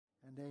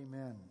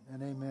Amen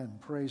and amen.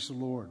 Praise the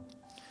Lord.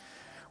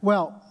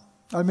 Well,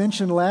 I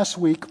mentioned last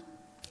week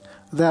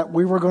that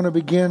we were going to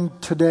begin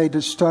today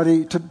to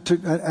study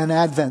an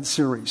Advent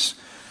series.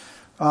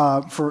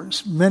 For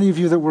many of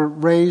you that were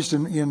raised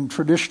in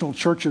traditional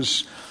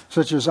churches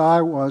such as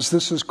I was,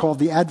 this is called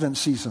the Advent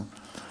season.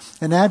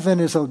 And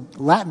Advent is a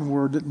Latin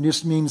word that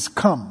just means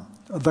come,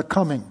 the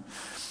coming.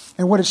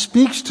 And what it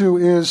speaks to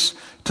is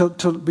to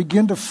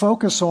begin to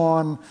focus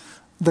on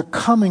the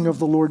coming of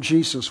the Lord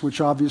Jesus, which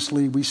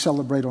obviously we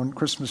celebrate on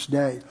Christmas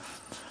Day.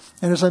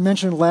 And as I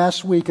mentioned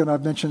last week, and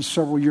I've mentioned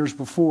several years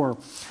before,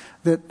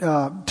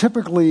 that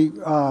typically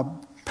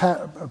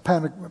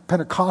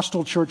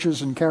Pentecostal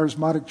churches and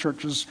charismatic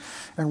churches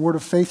and Word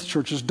of Faith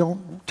churches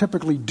don't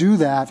typically do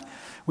that.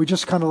 We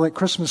just kind of let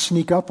Christmas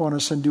sneak up on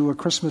us and do a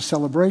Christmas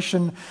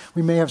celebration.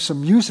 We may have some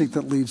music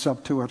that leads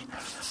up to it.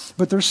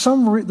 But there's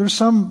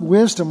some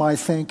wisdom, I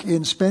think,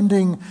 in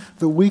spending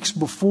the weeks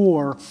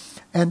before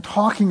and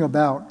talking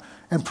about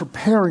and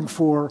preparing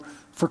for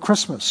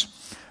Christmas.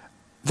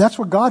 That's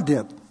what God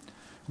did.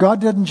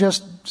 God didn't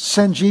just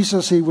send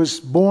Jesus. He was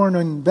born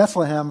in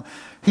Bethlehem.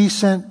 He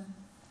sent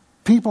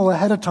people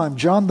ahead of time,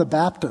 John the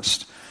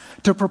Baptist,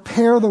 to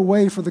prepare the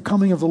way for the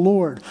coming of the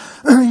Lord.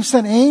 He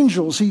sent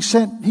angels. He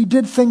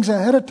did things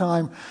ahead of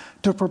time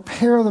to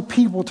prepare the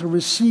people to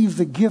receive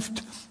the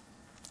gift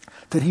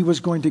that he was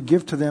going to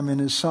give to them in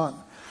his Son.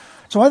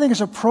 So I think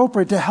it's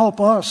appropriate to help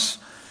us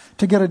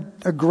to get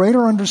a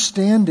greater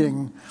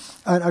understanding,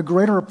 a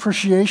greater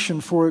appreciation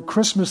for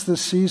Christmas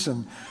this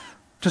season,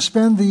 to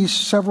spend these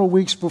several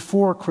weeks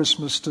before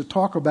Christmas to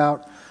talk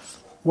about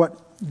what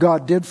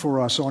God did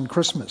for us on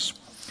Christmas.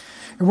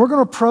 And we're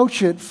going to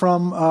approach it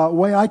from a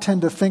way I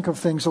tend to think of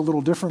things a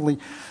little differently.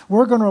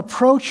 We're going to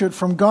approach it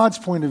from God's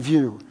point of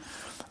view.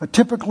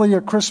 Typically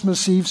a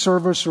Christmas Eve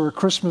service or a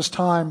Christmas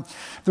time,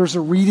 there's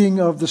a reading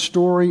of the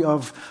story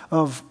of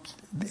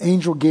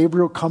Angel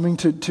Gabriel coming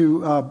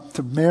to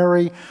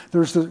Mary.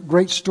 There's the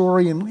great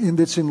story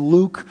that's in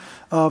Luke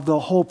of the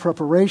whole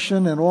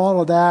preparation and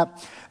all of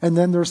that. And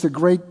then there's the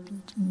great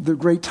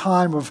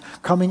time of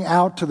coming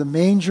out to the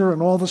manger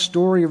and all the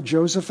story of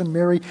Joseph and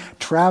Mary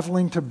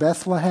traveling to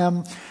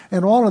Bethlehem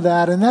and all of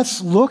that. And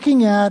that's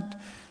looking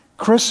at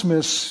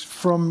Christmas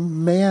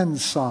from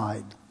man's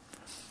side.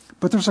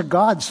 But there's a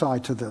God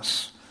side to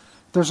this.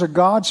 There's a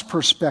God's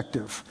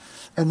perspective.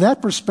 And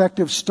that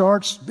perspective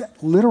starts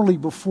literally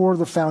before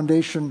the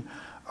foundation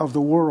of the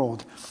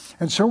world.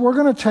 And so we're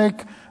going to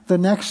take the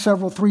next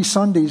 3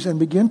 Sundays and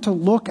begin to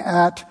look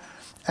at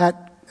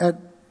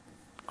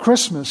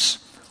Christmas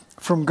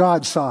from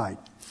God's side.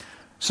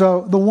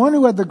 So the one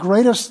who had the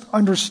greatest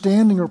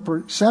understanding or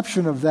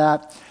perception of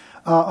that,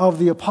 of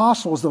the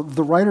apostles,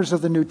 the writers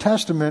of the New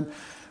Testament,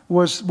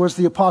 was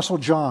the Apostle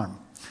John.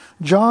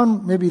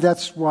 John, maybe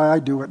that's why I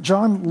do it.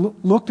 John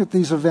looked at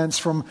these events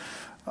from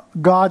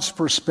God's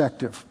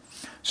perspective.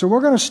 So we're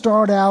going to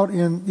start out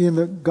in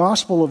the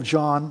Gospel of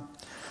John,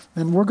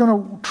 and we're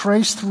going to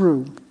trace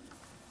through.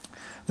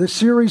 The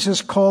series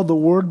is called The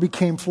Word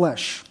Became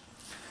Flesh.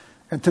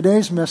 And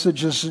today's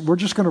message is, we're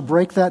just going to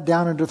break that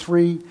down into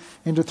three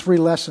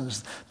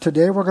lessons.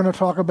 Today we're going to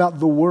talk about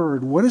the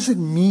Word. What does it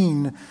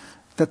mean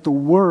that the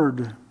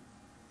Word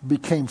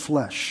became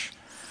flesh?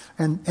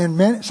 And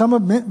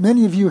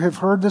many of you have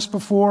heard this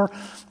before,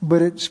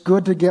 but it's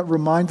good to get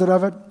reminded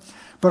of it.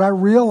 But I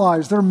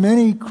realize there are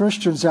many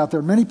Christians out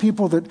there, many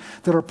people that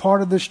are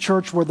part of this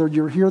church, whether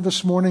you're here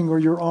this morning or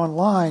you're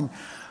online,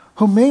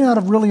 who may not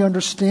have really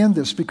understand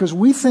this, because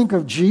we think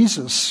of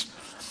Jesus,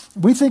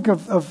 we think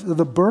of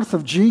the birth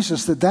of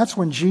Jesus, that's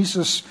when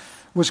Jesus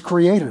was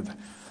created.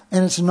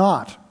 And it's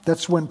not.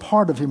 That's when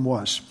part of him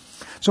was.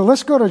 So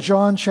let's go to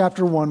John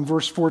chapter 1,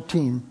 verse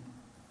 14.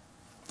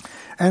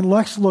 And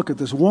let's look at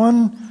this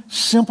one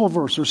simple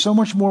verse. There's so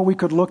much more we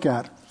could look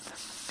at.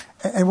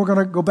 And we're going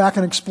to go back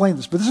and explain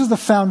this. But this is the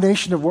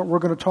foundation of what we're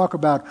going to talk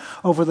about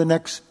over the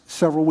next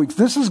several weeks.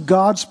 This is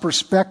God's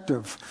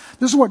perspective.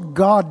 This is what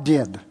God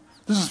did.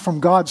 This is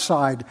from God's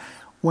side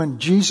when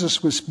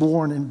Jesus was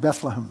born in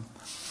Bethlehem.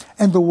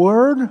 And the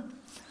Word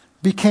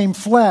became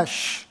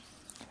flesh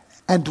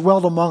and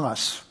dwelt among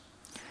us.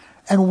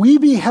 And we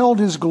beheld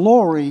his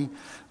glory,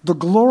 the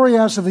glory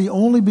as of the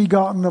only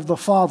begotten of the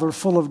Father,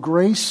 full of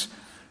grace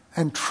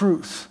and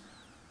truth.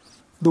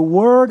 The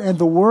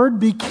Word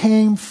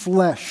became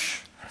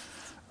flesh.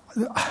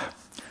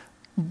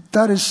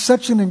 That is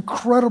such an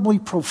incredibly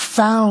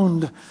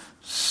profound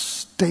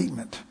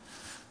statement.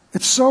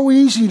 It's so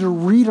easy to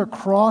read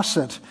across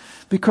it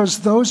because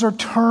those are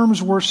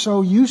terms we're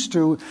so used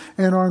to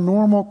in our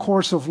normal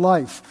course of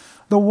life.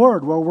 The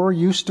Word, well, we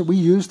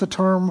use the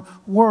term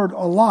Word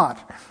a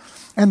lot.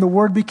 And the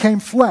Word became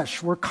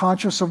flesh. We're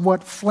conscious of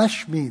what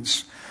flesh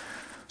means.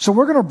 So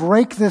we're going to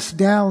break this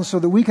down so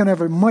that we can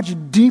have a much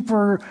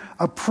deeper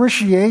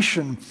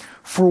appreciation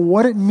for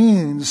what it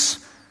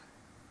means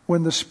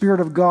when the Spirit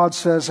of God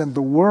says, and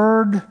the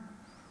Word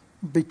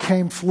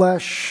became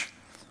flesh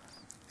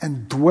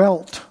and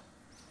dwelt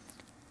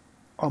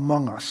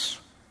among us.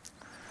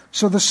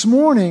 So this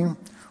morning,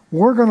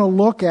 we're going to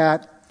look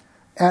at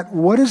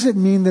what does it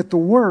mean that the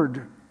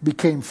Word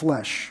became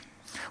flesh.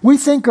 We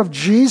think of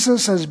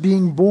Jesus as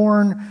being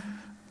born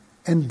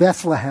in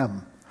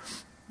Bethlehem,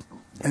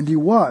 and he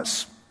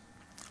was.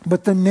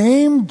 But the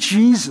name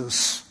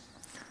Jesus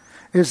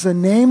is the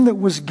name that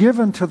was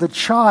given to the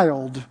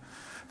child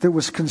that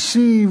was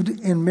conceived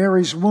in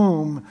Mary's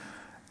womb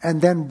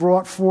and then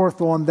brought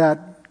forth on that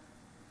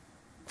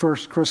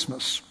first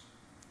Christmas.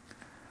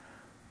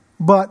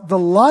 But the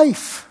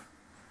life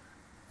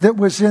that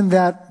was in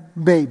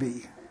that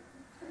baby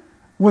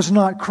was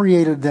not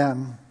created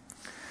then.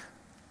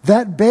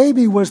 That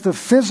baby was the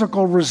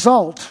physical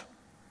result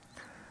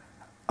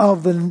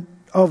of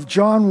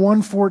John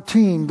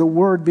 1:14, the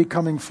Word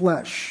becoming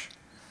flesh.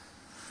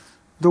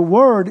 The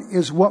Word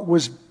is what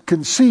was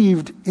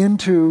conceived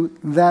into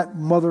that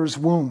mother's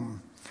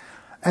womb.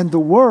 And the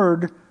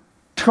Word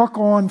took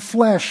on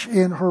flesh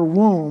in her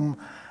womb,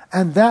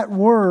 and that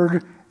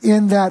Word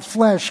in that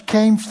flesh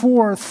came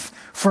forth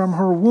from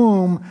her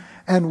womb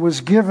and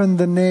was given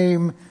the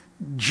name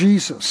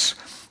Jesus.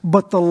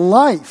 But the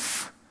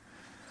life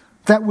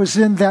that was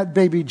in that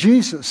baby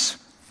Jesus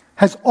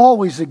has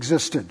always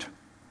existed.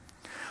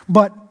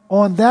 But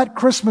on that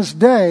Christmas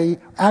day,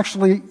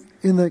 actually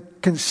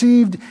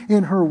conceived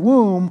in her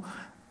womb,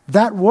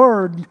 that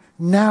Word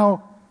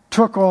now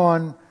took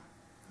on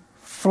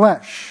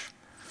flesh.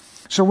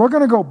 So we're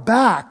going to go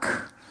back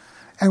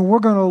and we're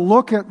going to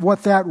look at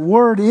what that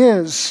Word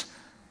is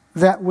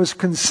that was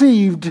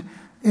conceived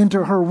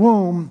into her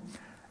womb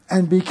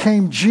and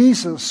became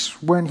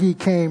Jesus when he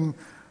came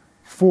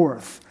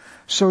forth.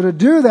 So to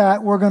do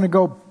that, we're going to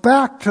go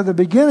back to the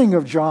beginning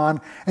of John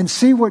and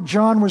see what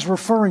John was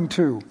referring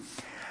to.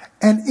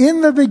 And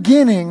in the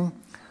beginning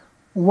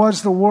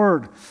was the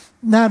Word.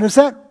 Now, does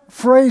that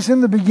phrase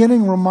 "in the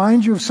beginning"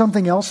 remind you of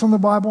something else in the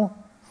Bible?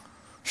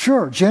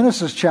 Sure,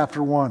 Genesis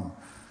chapter 1.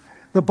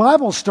 The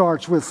Bible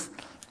starts with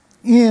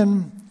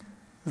 "in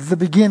the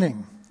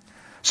beginning."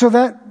 So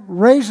that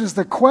raises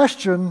the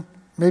question,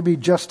 maybe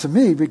just to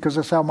me, because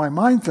that's how my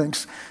mind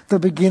thinks, the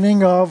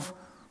beginning of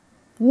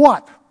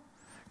what?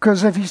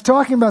 Because if he's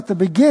talking about the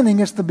beginning,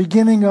 it's the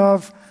beginning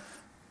of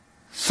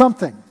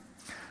something.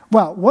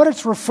 Well, what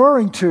it's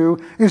referring to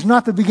is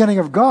not the beginning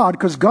of God,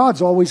 because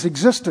God's always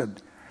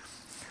existed.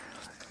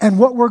 And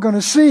what we're going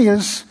to see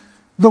is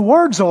the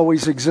Word's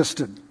always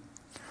existed.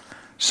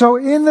 So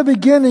in the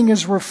beginning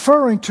is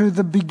referring to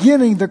the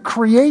beginning, the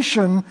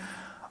creation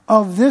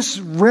of this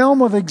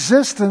realm of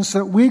existence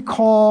that we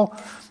call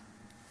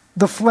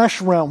the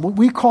flesh realm, what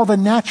we call the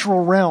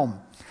natural realm.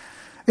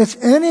 It's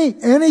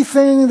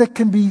anything that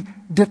can be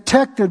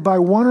detected by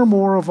one or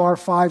more of our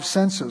five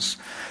senses.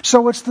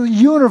 So it's the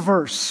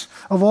universe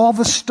of all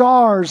the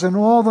stars and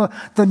all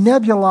the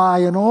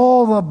nebulae and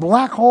all the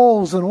black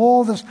holes and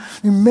all this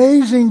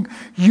amazing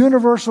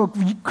universal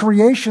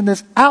creation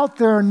that's out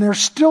there, and they're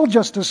still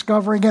just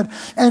discovering it,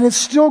 and it's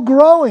still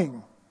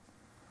growing.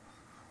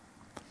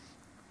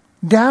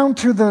 Down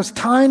to the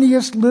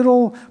tiniest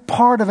little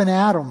part of an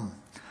atom.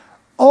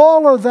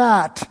 All of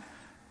that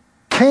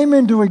came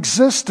into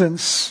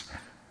existence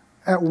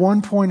at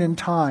one point in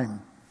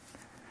time.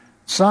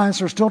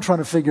 Science are still trying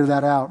to figure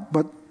that out,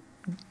 but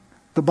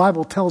the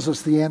Bible tells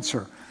us the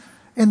answer.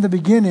 In the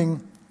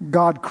beginning,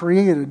 God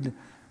created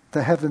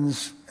the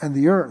heavens and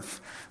the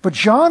earth. But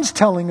John's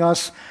telling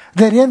us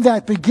that in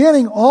that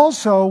beginning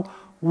also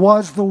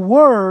was the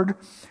Word,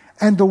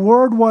 and the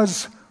Word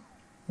was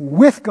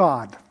with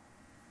God.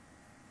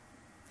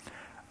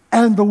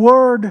 And the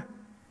Word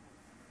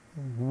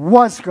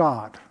was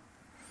God.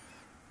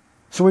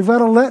 So we've got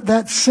to let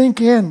that sink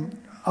in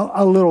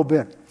a little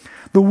bit.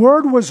 The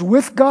Word was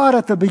with God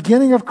at the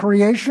beginning of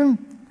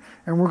creation,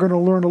 and we're going to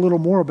learn a little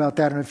more about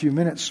that in a few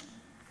minutes.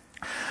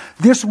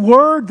 This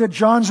Word that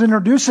John's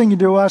introducing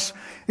to us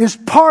is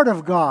part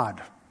of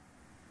God.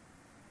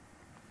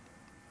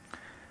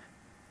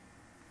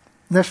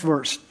 Next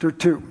verse,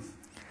 2.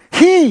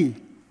 He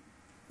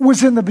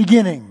was in the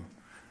beginning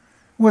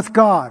with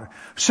God.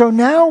 So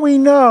now we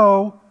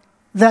know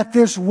that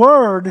this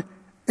Word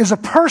is a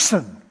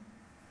person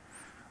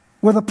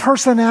with a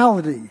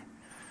personality.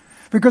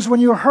 Because when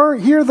you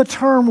hear the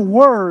term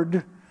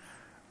Word,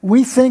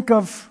 we think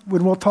of,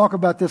 and we'll talk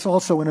about this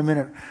also in a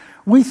minute,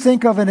 we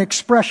think of an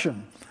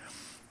expression.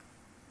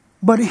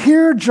 But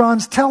here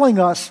John's telling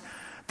us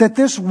that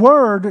this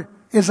Word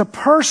is a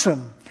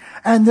person,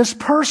 and this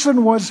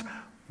person was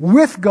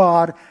with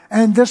God,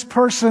 and this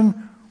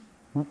person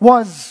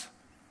was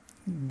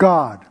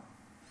God.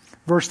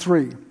 Verse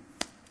 3.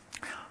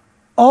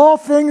 All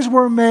things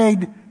were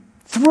made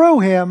through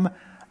him,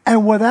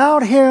 and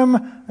without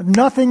him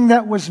nothing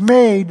that was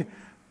made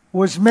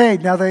was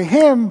made. Now the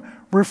him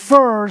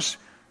refers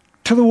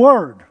to the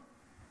Word.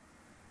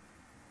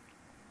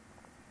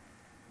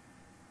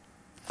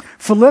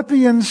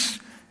 Philippians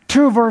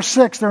 2 verse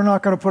 6, they're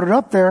not going to put it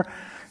up there,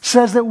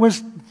 says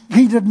that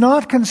he did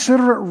not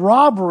consider it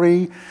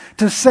robbery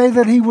to say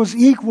that he was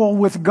equal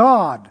with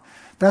God.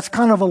 That's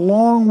kind of a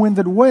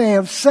long-winded way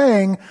of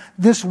saying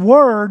this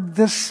Word,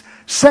 this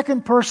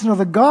second person of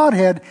the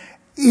Godhead,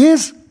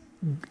 is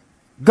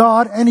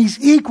God, and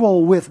he's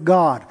equal with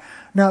God.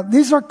 Now,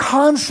 these are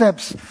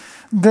concepts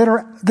that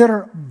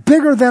are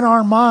bigger than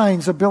our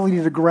mind's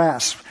ability to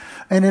grasp.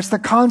 And it's the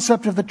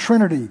concept of the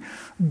Trinity.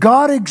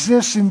 God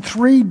exists in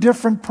 3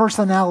 different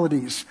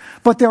personalities,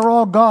 but they're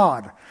all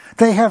God.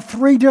 They have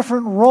 3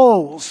 different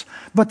roles,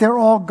 but they're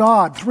all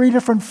God. 3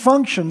 different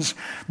functions,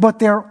 but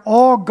they're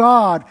all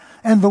God.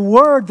 And the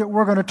Word that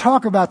we're going to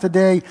talk about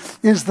today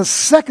is the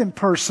second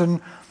person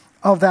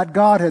of that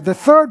Godhead. The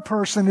third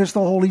person is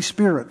the Holy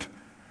Spirit.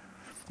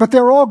 But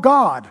they're all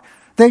God.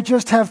 They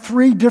just have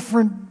 3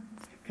 different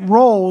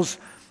roles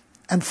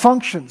and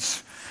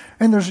functions.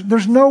 And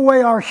there's no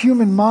way our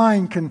human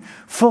mind can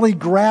fully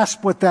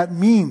grasp what that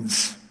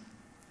means.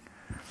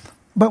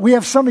 But we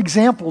have some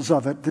examples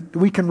of it that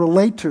we can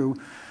relate to.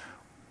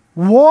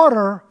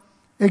 Water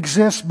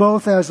exists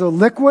both as a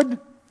liquid,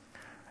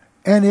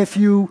 and if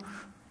you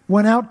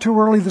went out too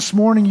early this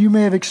morning, you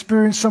may have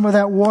experienced some of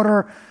that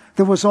water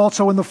that was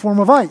also in the form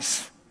of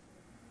ice.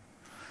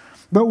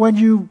 But when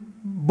you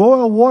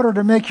boil water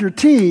to make your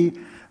tea,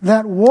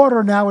 that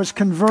water now is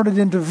converted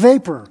into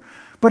vapor.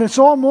 But it's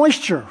all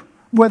moisture,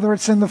 whether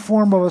it's in the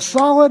form of a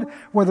solid,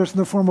 whether it's in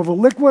the form of a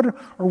liquid,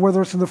 or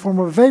whether it's in the form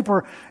of a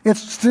vapor, it's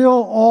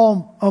still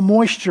all a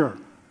moisture.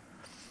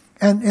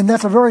 And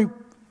that's a very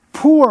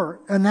poor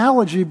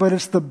analogy, but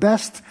it's the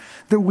best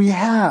that we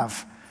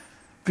have,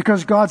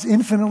 because God's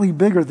infinitely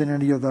bigger than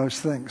any of those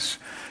things.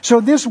 So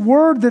this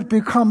Word that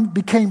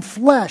became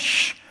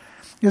flesh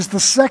is the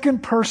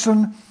second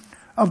person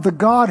of the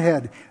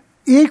Godhead,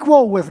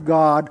 equal with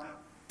God,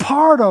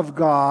 part of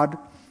God.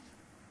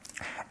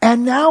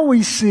 And now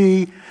we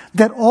see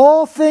that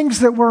all things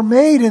that were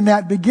made in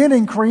that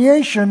beginning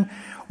creation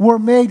were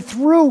made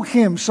through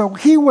Him. So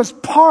He was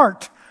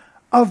part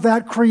of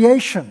that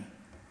creation.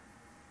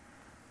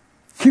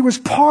 He was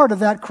part of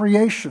that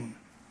creation.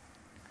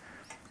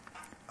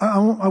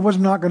 I was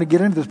not going to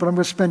get into this, but I'm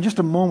going to spend just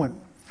a moment.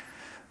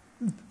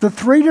 The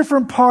 3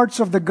 different parts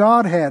of the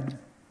Godhead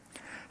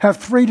have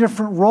 3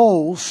 different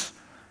roles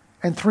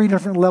and 3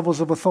 different levels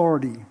of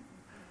authority.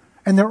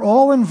 And they're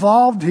all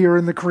involved here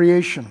in the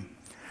creation.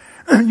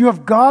 You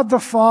have God the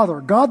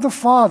Father. God the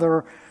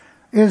Father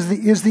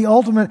is the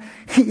ultimate.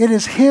 It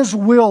is His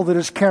will that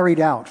is carried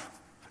out.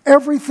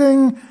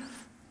 Everything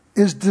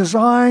is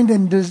designed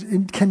and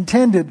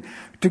intended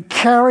to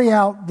carry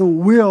out the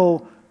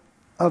will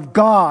of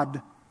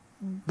God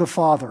the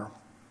Father.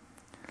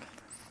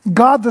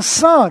 God the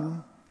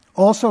Son,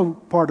 also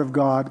part of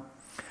God,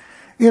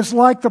 is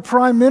like the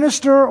Prime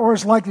Minister, or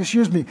is like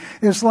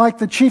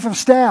the Chief of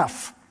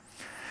Staff.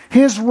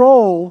 His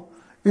role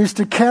is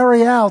to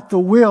carry out the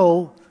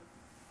will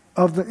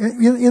of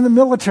in the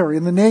military,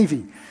 in the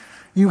Navy.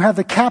 You have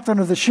the captain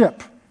of the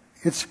ship.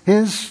 It's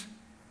his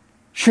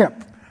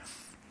ship.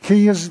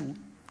 He is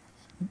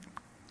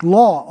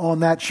law on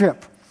that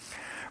ship.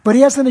 But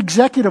he has an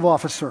executive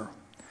officer.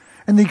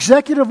 And the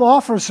executive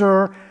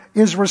officer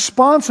is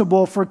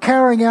responsible for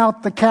carrying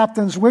out the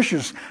captain's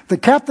wishes. The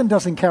captain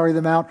doesn't carry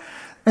them out,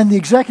 and the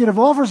executive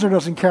officer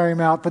doesn't carry them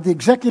out, but the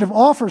executive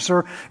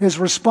officer is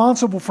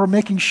responsible for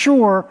making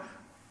sure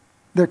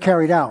they're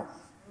carried out.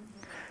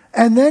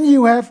 And then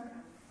you have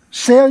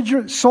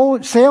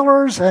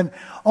sailors and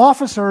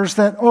officers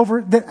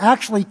that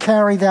actually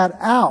carry that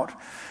out.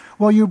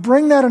 Well, you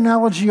bring that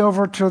analogy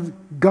over to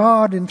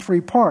God in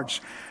 3 parts.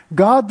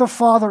 God the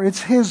Father,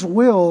 it's His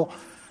will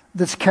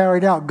that's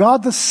carried out.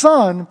 God the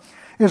Son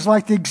is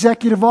like the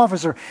executive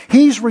officer.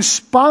 He's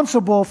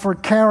responsible for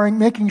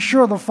making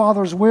sure the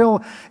Father's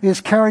will is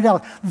carried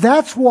out.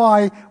 That's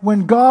why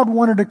when God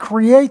wanted to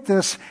create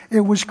this,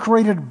 it was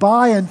created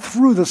by and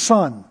through the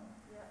Son.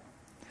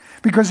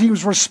 Because He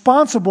was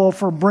responsible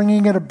for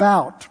bringing it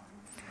about.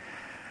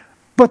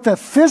 But the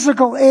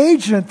physical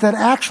agent that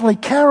actually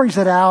carries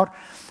it out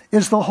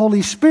is the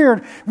Holy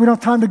Spirit. We don't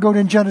have time to go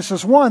to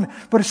Genesis 1,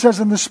 but it says,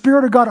 and the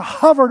Spirit of God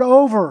hovered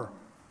over.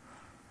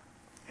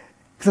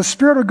 The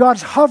Spirit of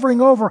God's hovering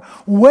over,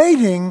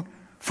 waiting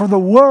for the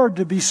word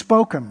to be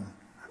spoken.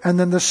 And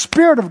then the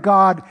Spirit of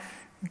God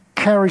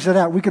carries it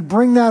out. We could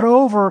bring that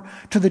over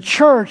to the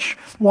church,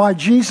 why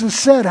Jesus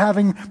said,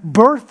 having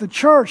birthed the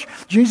church,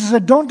 Jesus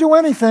said, don't do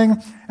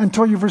anything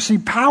until you've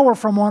received power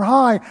from on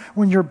high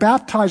when you're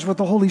baptized with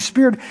the Holy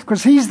Spirit,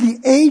 because He's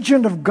the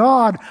agent of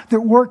God that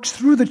works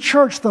through the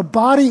church, the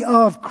body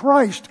of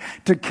Christ,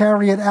 to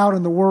carry it out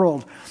in the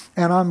world.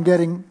 And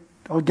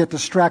I'll get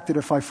distracted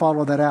if I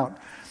follow that out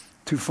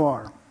too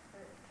far.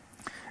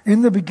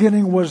 In the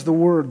beginning was the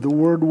Word. The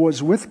Word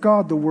was with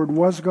God. The Word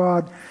was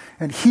God.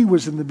 And He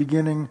was in the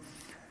beginning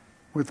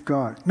with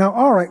God. Now,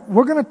 all right,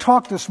 we're going to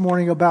talk this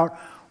morning about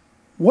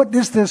what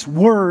does this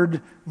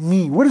word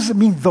mean? What does it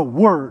mean, the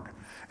Word?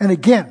 And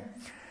again,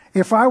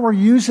 if I were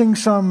using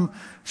some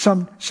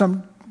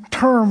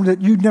term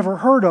that you'd never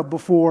heard of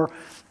before,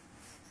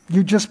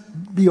 you'd just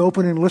be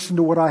open and listen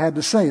to what I had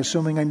to say,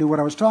 assuming I knew what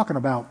I was talking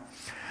about.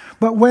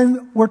 But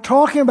when we're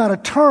talking about a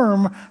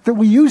term that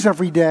we use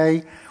every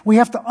day, we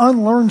have to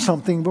unlearn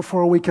something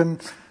before we can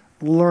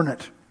learn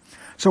it.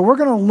 So we're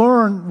going to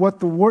learn what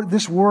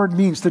this word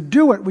means. To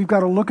do it, we've got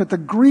to look at the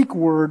Greek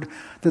word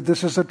that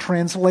this is a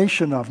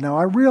translation of. Now,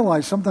 I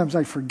realize sometimes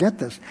I forget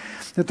this,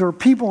 that there are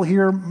people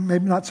here,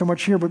 maybe not so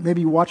much here, but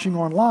maybe watching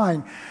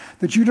online,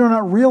 that you do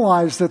not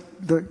realize that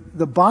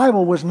the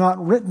Bible was not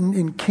written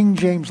in King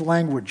James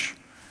language.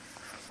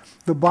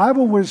 The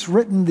Bible was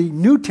written, the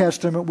New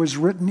Testament was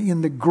written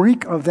in the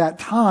Greek of that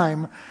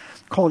time,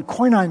 called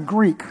Koine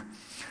Greek.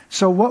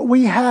 So what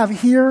we have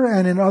here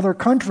and in other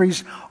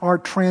countries are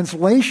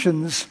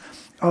translations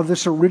of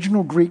this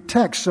original Greek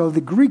text. So the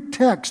Greek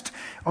text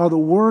are the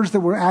words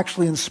that were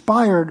actually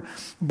inspired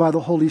by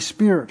the Holy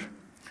Spirit.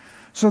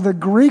 So the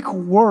Greek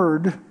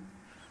word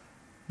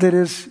that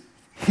is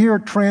here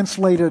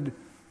translated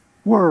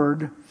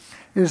word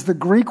is the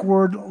Greek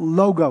word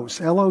logos,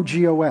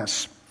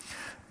 L-O-G-O-S.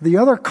 The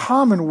other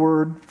common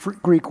word,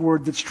 Greek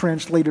word that's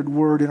translated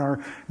word in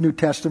our New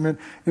Testament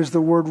is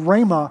the word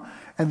rhema,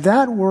 and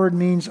that word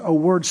means a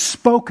word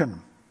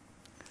spoken.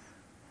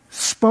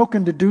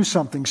 Spoken to do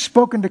something,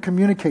 spoken to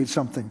communicate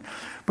something.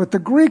 But the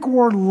Greek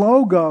word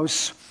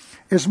logos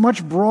is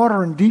much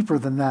broader and deeper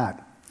than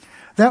that.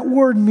 That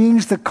word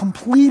means the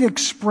complete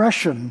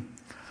expression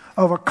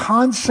of a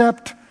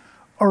concept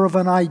or of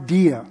an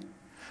idea.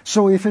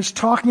 So if it's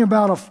talking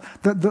about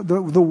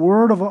the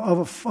word of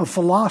a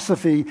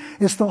philosophy,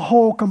 it's the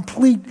whole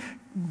complete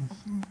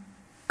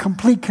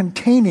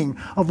containing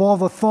of all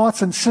the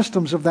thoughts and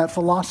systems of that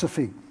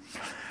philosophy.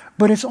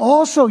 But it's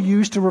also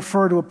used to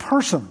refer to a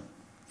person.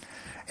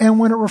 And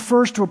when it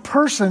refers to a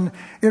person,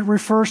 it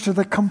refers to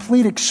the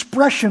complete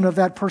expression of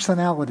that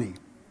personality.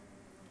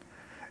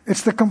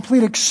 It's the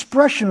complete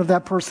expression of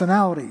that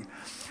personality.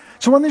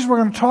 So one of the things we're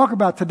going to talk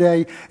about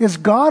today is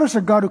God is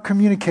a God who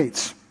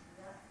communicates.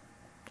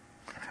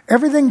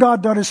 Everything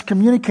God does is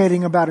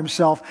communicating about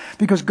himself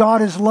because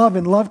God is love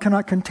and love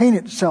cannot contain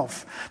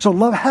itself. So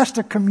love has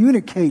to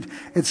communicate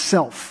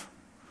itself.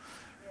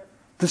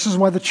 This is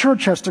why the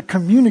church has to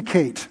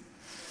communicate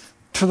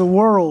to the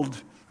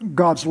world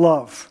God's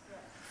love.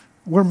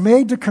 We're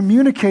made to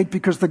communicate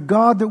because the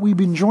God that we've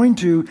been joined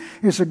to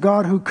is a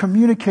God who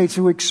communicates,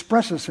 who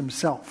expresses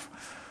himself.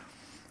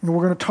 And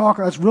we're going to talk,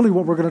 that's really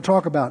what we're going to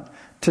talk about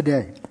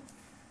today.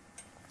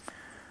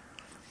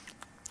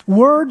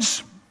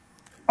 Words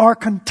are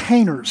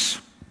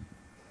containers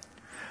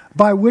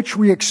by which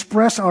we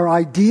express our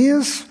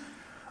ideas,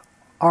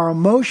 our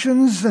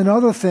emotions, and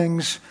other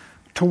things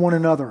to one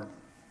another.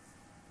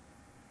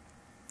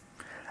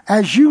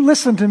 As you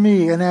listen to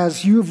me, and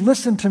as you've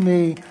listened to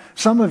me,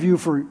 some of you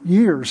for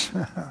years,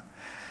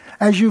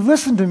 as you've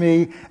listened to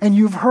me and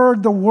you've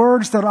heard the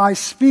words that I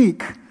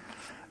speak,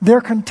 they're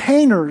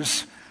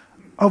containers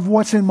of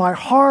what's in my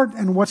heart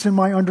and what's in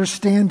my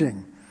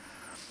understanding.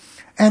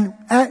 And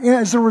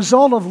as a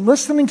result of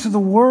listening to the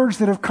words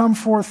that have come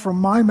forth from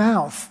my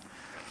mouth,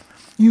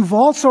 you've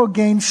also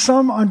gained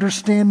some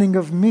understanding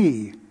of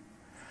me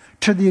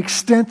to the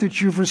extent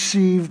that you've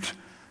received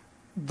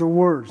the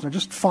words. Now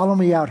just follow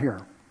me out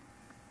here.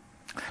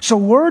 So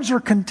words are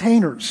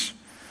containers.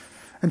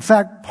 In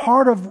fact,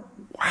 part of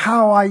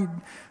how I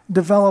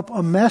develop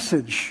a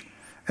message,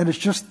 and it's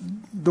just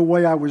the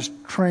way I was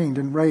trained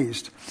and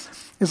raised,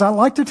 is I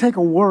like to take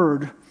a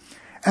word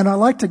and I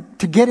like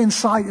to get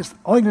inside.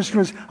 All you can do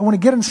is I want to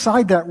get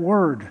inside that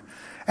word.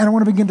 And I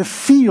want to begin to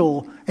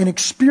feel and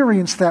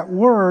experience that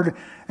word.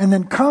 And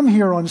then come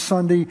here on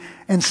Sunday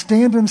and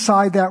stand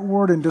inside that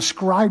word and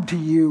describe to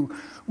you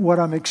what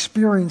I'm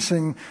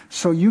experiencing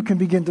so you can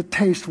begin to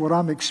taste what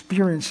I'm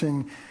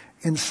experiencing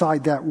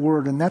inside that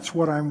word. And that's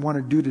what I want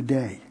to do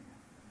today.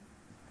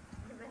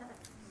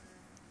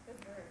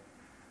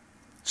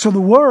 So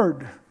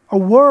a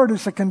word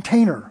is a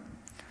container.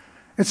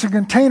 It's a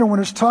container when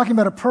it's talking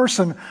about a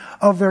person,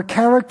 of their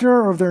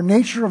character, of their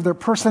nature, of their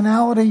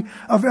personality,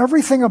 of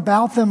everything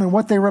about them and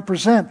what they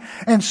represent.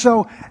 And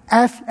so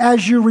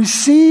as you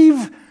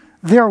receive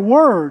their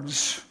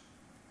words,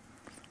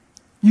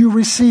 you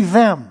receive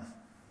them.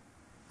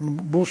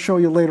 And we'll show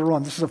you later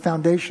on. This is a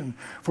foundation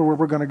for where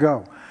we're going to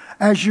go.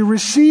 As you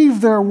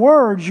receive their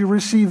words, you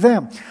receive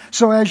them.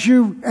 So as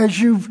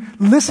you've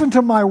listened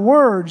to my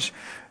words,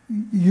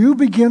 you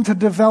begin to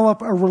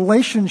develop a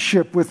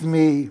relationship with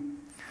me.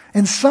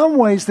 In some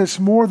ways,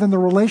 that's more than the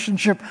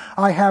relationship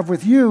I have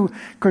with you,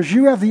 because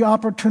you have the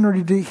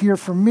opportunity to hear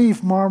from me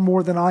far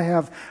more than I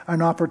have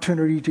an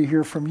opportunity to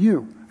hear from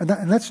you. And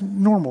that's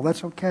normal.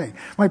 That's okay.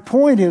 My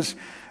point is,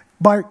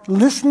 by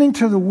listening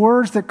to the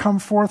words that come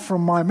forth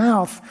from my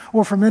mouth,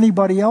 or from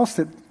anybody else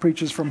that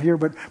preaches from here,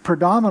 but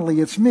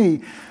predominantly it's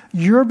me,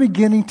 you're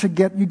beginning to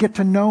get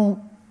to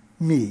know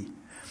me.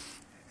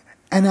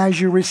 And as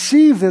you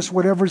receive this,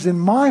 whatever's in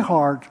my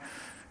heart,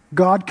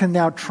 God can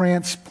now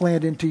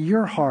transplant into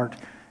your heart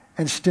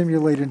and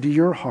stimulate into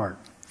your heart.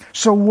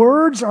 So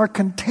words are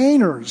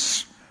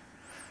containers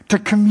to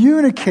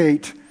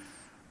communicate,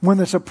 when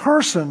there's a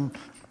person,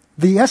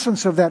 the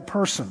essence of that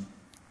person.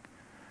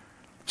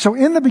 So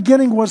in the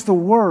beginning was the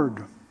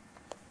Word.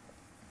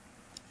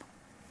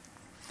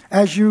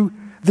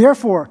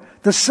 Therefore,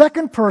 the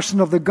second person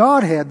of the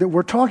Godhead that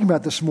we're talking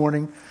about this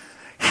morning,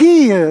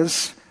 He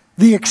is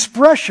the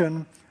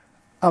expression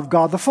of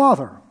God the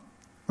Father.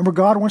 Remember,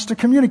 God wants to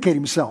communicate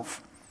himself.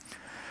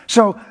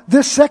 So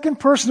this second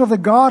person of the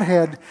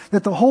Godhead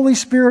that the Holy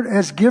Spirit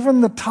has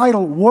given the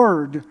title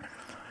Word,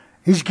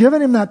 he's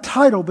given him that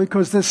title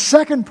because this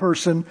second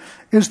person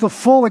is the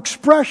full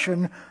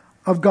expression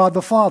of God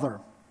the Father.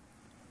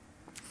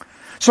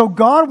 So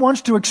God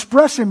wants to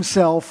express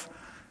himself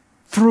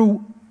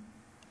through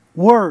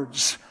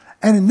words,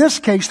 and in this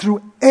case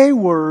through a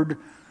word,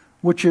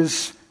 which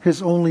is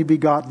his only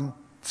begotten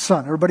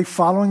Son. Everybody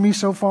following me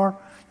so far?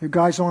 You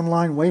guys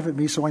online, wave at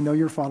me so I know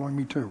you're following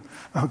me too.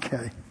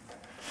 Okay.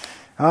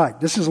 All right,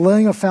 this is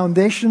laying a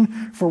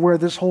foundation for where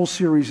this whole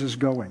series is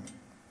going.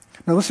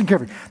 Now listen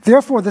carefully.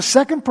 Therefore, the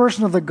second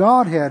person of the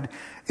Godhead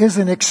is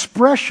an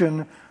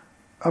expression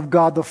of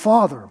God the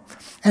Father.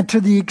 And to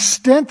the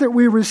extent that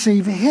we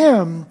receive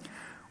him,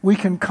 we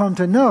can come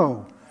to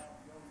know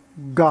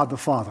God the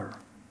Father.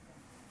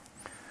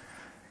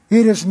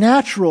 It is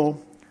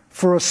natural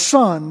for a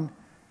son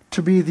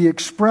to be the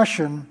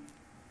expression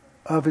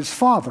of his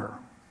father.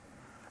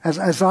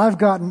 As I've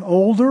gotten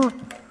older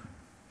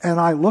and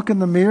I look in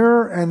the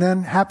mirror and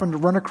then happen to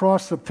run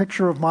across a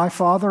picture of my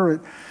father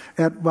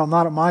well,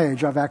 not at my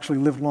age, I've actually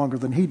lived longer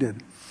than he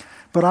did.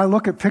 But I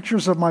look at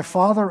pictures of my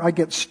father, I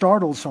get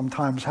startled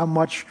sometimes how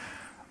much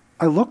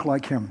I look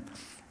like him.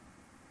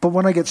 But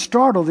when I get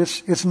startled,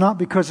 it's not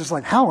because it's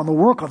like, how in the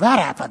world could that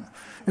happen?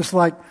 It's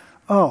like,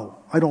 oh,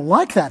 I don't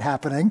like that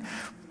happening.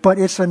 But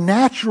it's a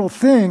natural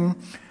thing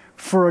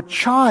for a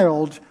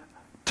child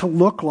to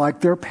look like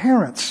their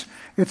parents.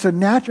 It's a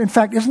natural. In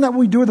fact, isn't that what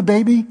we do with a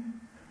baby?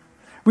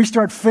 We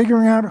start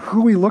figuring out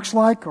who he looks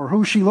like or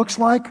who she looks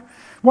like.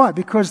 Why?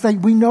 Because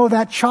we know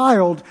that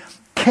child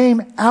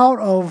came out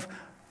of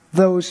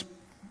those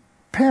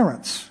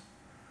parents.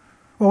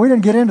 Well, we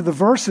didn't get into the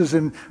verses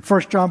in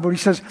 1 John, but he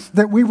says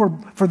that we were,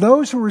 for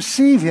those who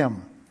receive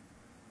him,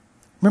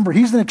 remember,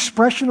 he's an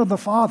expression of the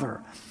Father.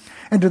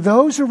 And to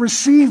those who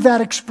receive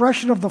that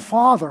expression of the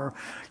Father,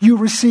 you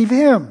receive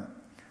him.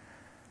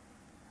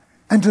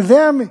 And to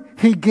them,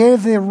 he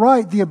gave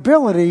the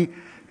ability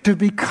to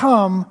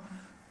become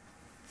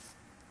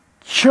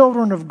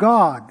children of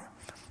God,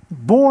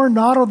 born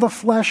not of the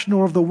flesh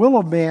nor of the will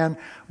of man,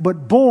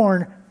 but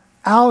born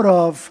out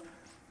of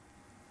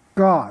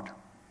God.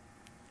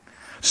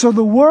 So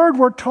the word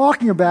we're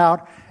talking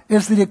about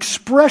is the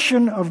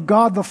expression of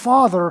God the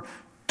Father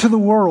to the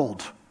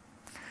world.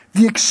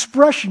 The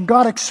expression,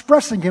 God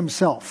expressing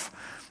himself,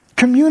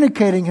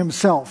 communicating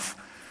himself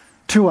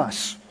to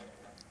us.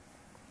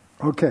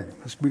 Okay,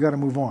 we got to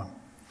move on.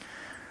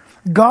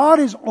 God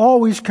is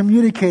always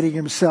communicating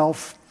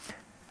himself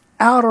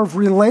out of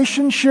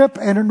relationship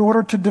and in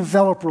order to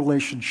develop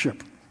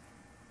relationship.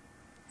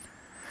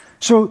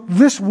 So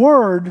this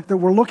word that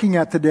we're looking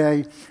at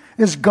today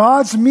is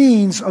God's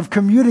means of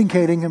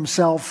communicating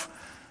himself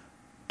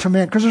to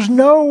man. Because there's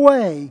no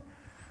way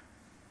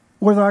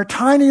with our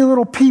tiny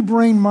little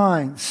pea-brain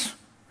minds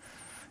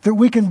that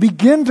we can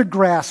begin to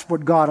grasp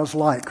what God is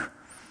like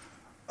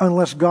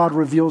unless God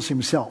reveals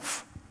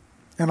himself.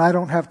 And I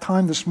don't have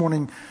time this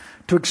morning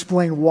to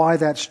explain why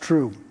that's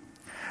true.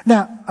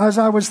 Now, as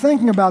I was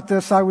thinking about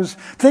this, I was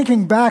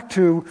thinking back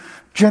to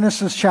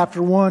Genesis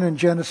chapter 1 and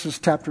Genesis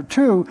chapter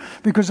 2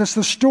 because it's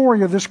the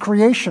story of this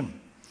creation.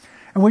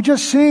 And we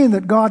just seen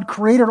that God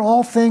created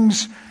all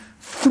things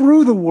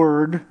through the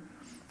Word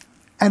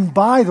and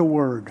by the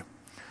Word.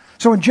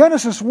 So in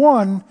Genesis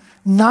 1,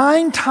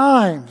 9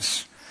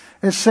 times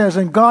it says,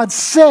 and God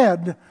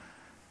said,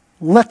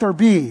 let there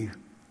be.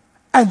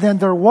 And then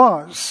there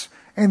was.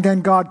 And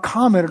then God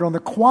commented on the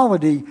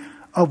quality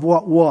of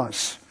what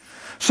was.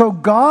 So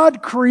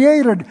God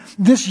created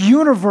this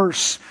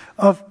universe,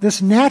 of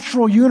this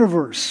natural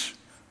universe,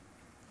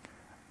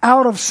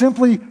 out of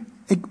simply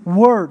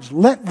words,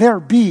 let there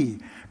be.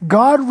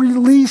 God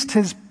released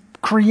his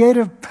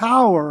creative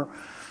power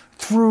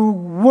through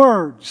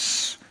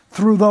words,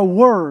 through the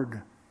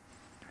Word.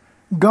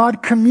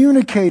 God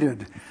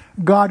communicated,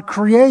 God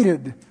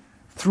created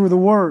through the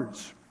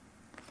words.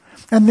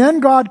 And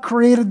then God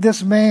created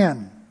this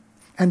man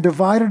and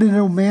divided it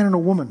into a man and a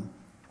woman.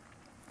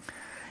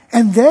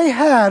 And they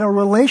had a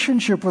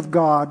relationship with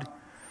God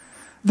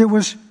that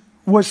was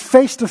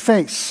face to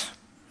face.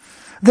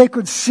 They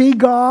could see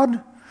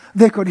God.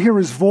 They could hear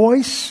his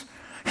voice.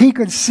 He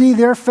could see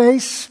their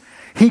face.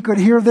 He could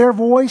hear their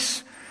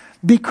voice.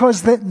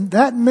 Because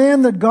that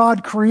man that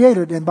God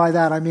created, and by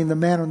that I mean the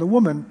man and the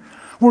woman,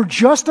 were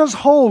just as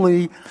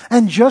holy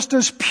and just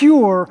as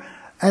pure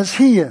as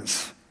he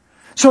is.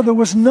 So there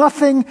was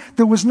nothing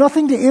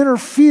to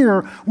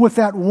interfere with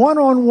that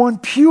one-on-one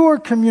pure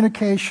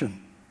communication.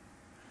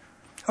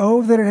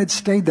 Oh, that it had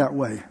stayed that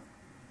way.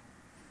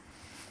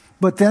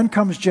 But then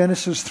comes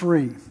Genesis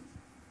 3.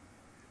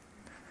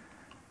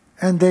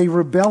 And they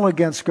rebel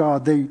against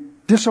God. They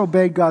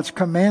disobey God's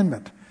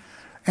commandment.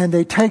 And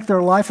they take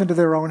their life into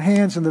their own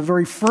hands. And the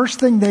very first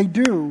thing they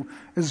do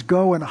is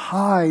go and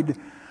hide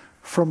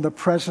from the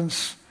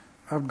presence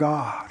of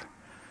God.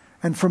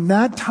 And from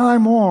that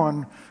time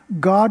on,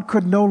 God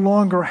could no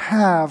longer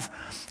have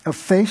a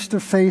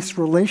face-to-face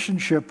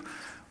relationship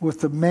with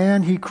the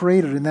man he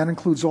created, and that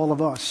includes all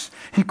of us.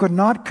 He could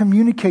not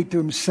communicate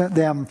to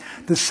them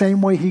the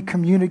same way he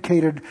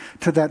communicated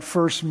to that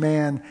first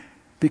man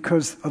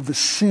because of the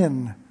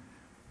sin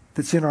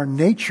that's in our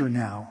nature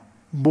now,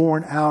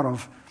 born out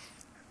of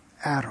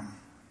Adam.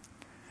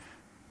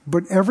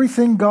 But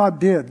everything God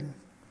did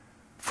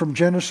from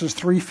Genesis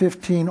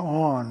 3:15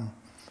 on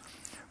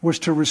was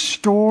to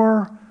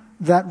restore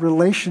that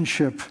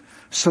relationship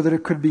so that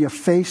it could be a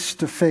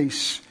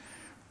face-to-face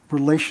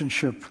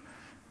relationship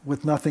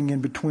with nothing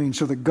in between,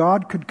 so that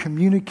God could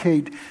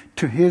communicate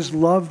to his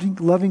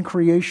loving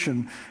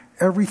creation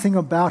everything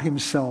about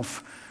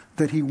himself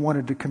that he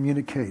wanted to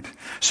communicate,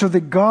 so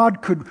that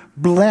God could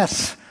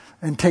bless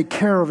and take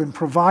care of and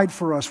provide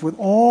for us with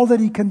all that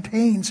he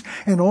contains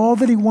and all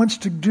that he wants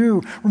to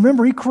do.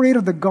 Remember, he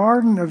created the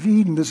Garden of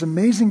Eden, this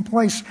amazing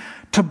place,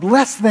 to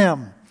bless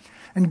them.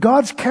 And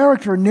God's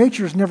character and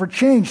nature has never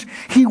changed.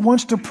 He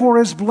wants to pour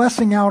his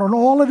blessing out on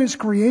all of his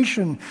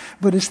creation,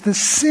 but it's the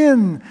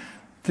sin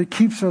that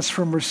keeps us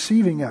from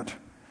receiving it.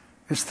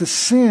 It's the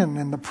sin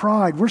and the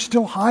pride. We're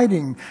still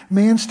hiding.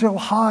 Man still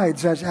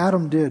hides, as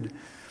Adam did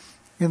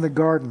in the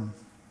garden.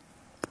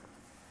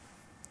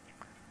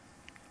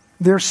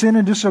 Their sin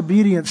and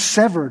disobedience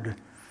severed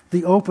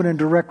the open and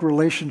direct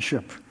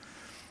relationship.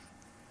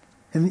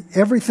 And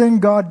everything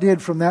God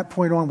did from that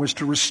point on was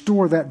to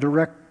restore that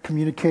direct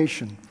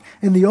communication.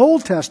 In the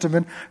Old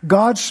Testament,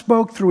 God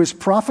spoke through his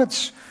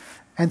prophets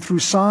and through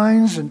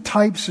signs and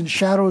types and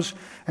shadows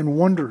and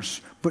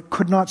wonders, but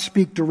could not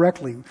speak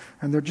directly.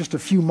 And there are just a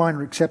few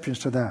minor exceptions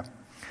to that.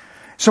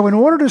 So in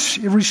order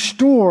to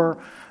restore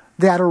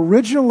that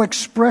original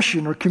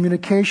expression or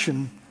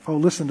communication, oh,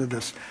 listen to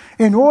this.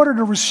 In order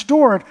to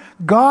restore it,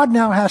 God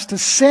now has to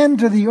send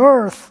to the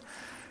earth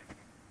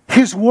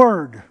his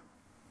word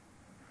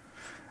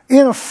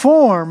in a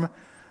form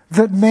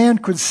that man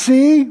could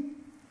see,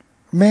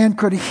 man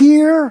could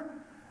hear,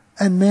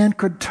 and man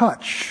could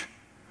touch.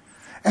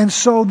 And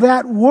so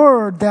that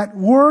word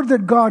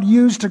that God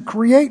used to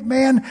create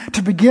man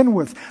to begin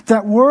with,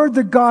 that word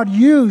that God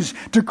used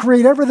to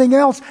create everything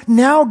else,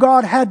 now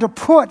God had to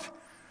put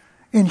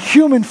in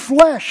human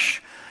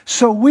flesh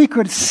so we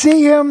could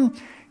see him,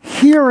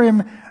 hear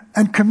him,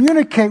 and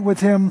communicate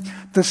with him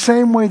the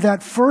same way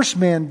that first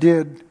man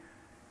did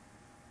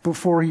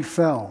before he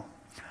fell.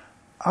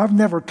 I've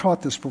never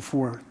taught this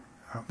before.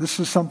 This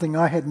is something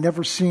I had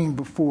never seen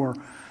before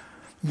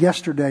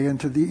yesterday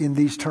in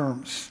these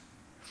terms.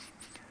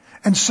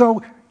 And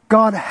so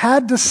God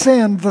had to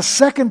send the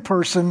second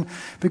person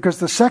because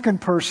the second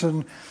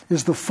person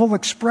is the full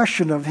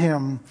expression of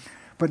him.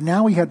 But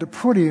now he had to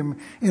put him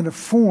in a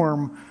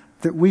form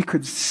that we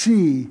could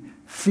see,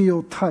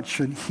 feel, touch,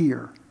 and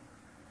hear.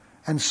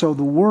 And so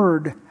the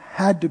Word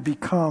had to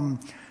become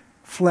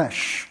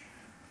flesh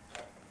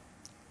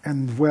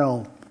and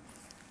dwell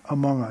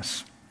among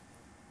us.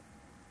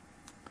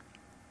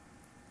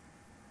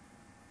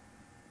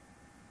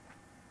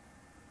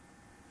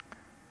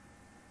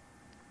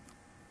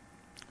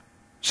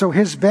 So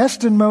his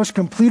best and most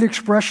complete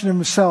expression of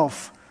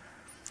himself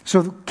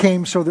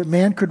came so that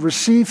man could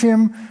receive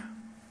him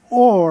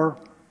or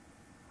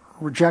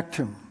reject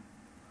him.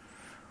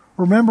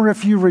 Remember,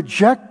 if you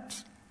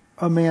reject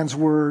a man's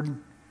word,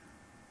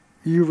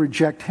 you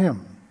reject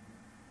him.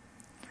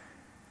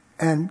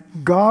 And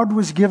God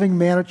was giving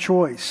man a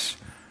choice.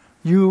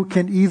 You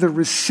can either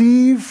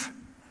receive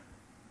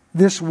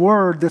this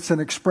word that's an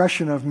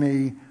expression of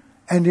me,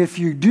 and if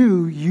you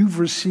do, you've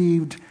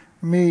received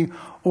me,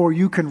 or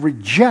you can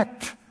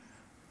reject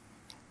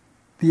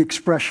the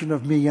expression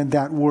of me and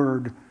that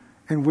word,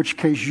 in which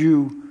case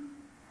you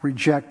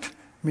reject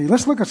me.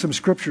 Let's look at some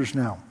scriptures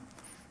now.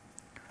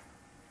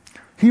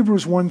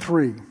 Hebrews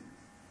 1:3.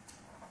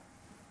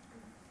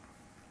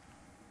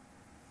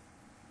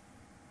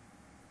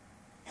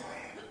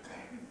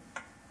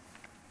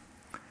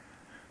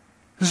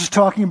 This is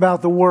talking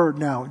about the Word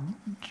now.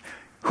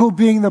 Who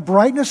being the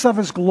brightness of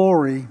his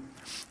glory,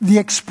 the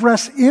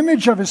express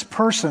image of his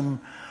person,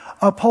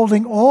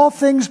 upholding all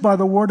things by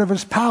the word of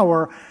his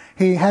power,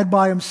 he had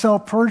by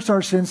himself purged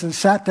our sins and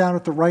sat down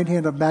at the right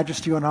hand of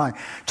majesty on high.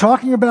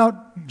 Talking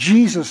about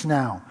Jesus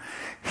now.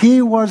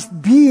 He was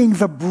being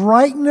the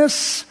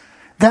brightness.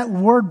 That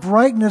word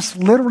brightness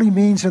literally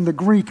means in the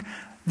Greek,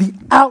 the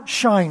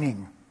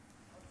outshining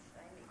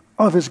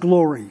of his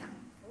glory.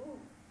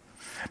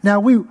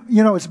 Now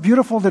it's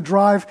beautiful to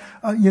drive.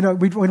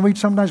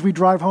 Sometimes we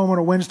drive home on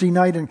a Wednesday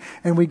night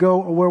and we go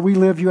where we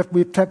live. We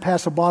have to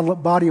pass a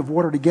body of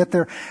water to get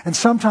there. And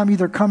sometime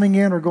either coming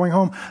in or going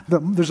home,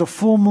 there's a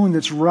full moon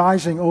that's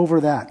rising over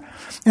that,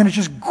 and it's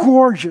just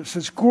gorgeous.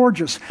 It's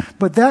gorgeous.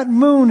 But that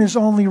moon is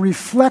only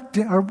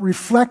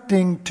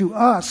reflecting to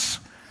us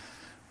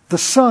the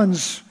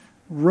sun's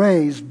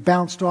rays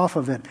bounced off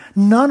of it.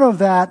 None of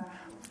that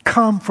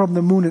come from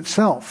the moon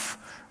itself.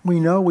 We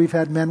know we've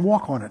had men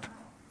walk on it.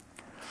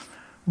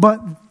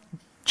 But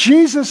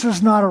Jesus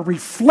is not a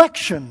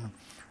reflection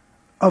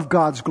of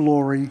God's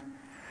glory.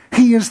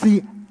 He is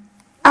the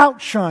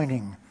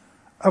outshining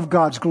of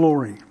God's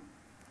glory.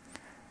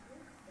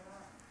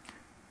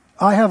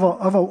 I have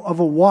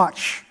a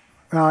watch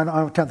I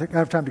don't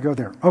have time to go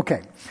there.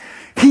 Okay.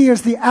 He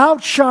is the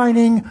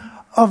outshining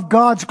of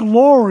God's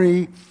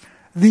glory,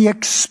 the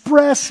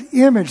express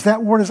image.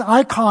 That word is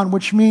icon,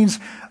 which means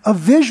a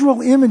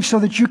visual image so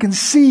that you can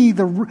see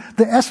the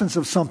essence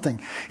of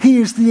something. He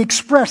is the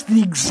express,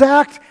 the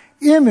exact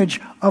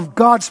image of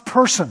God's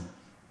person.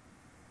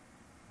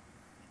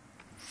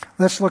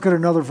 Let's look at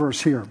another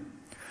verse here.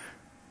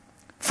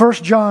 1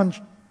 John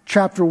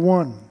chapter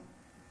 1.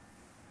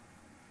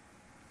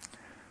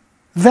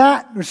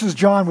 This is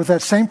John with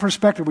that same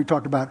perspective we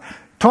talked about.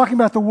 Talking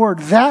about the Word.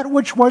 That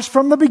which was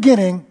from the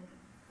beginning.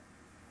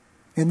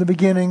 In the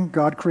beginning,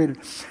 God created.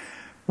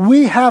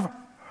 We have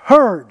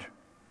heard.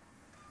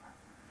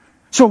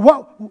 So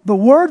what the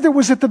Word that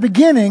was at the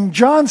beginning,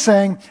 John's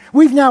saying,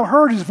 we've now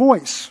heard His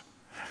voice.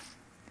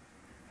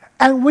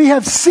 And we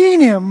have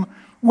seen Him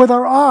with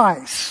our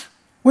eyes.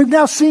 We've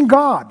now seen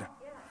God.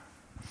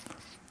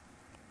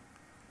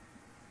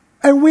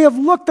 And we have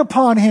looked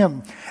upon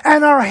Him,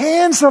 and our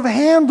hands have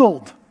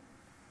handled.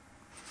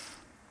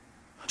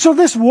 So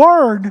this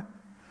Word,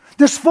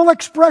 this full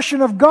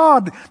expression of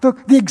God,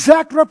 the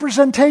exact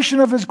representation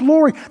of His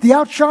glory, the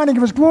outshining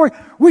of His glory,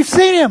 we've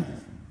seen Him.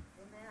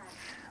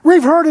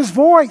 We've heard His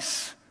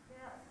voice.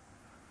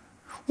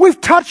 We've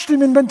touched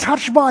Him and been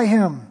touched by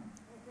Him.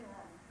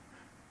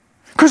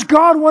 Because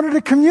God wanted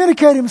to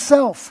communicate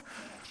Himself.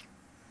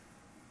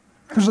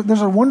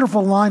 There's a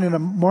wonderful line in a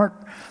Mark...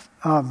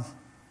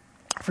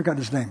 I forgot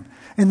his name.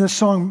 In this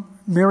song,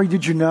 Mary,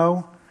 Did You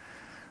Know?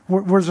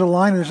 Where's a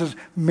line that says,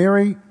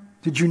 Mary,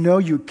 did you know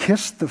you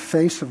kissed the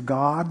face of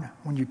God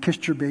when you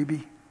kissed your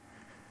baby?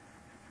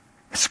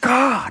 It's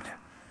God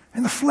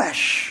in the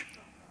flesh.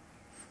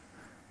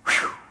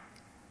 Whew.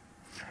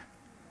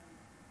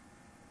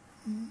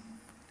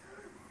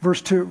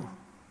 Verse 2.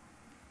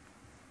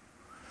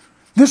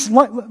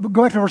 Go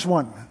back to verse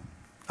 1.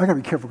 I got to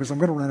be careful because I'm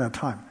going to run out of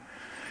time.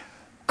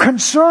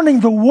 Concerning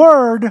the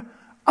word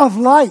of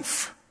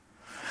life.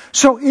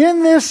 So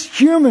in this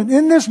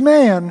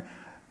man,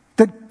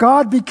 that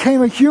God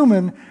became a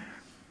human,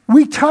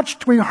 we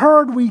touched, we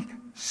heard, we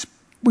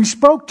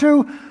spoke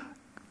to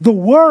the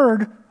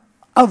word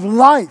of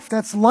life.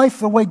 That's life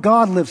the way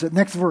God lives it.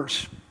 Next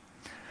verse.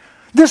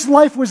 This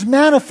life was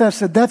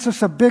manifested. That's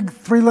just a big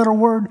three-letter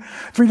word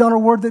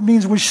that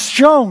means was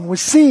shown, was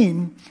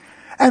seen.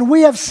 And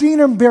we have seen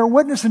Him bear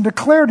witness and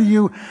declare to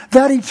you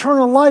that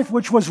eternal life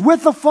which was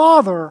with the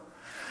Father,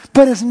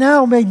 but is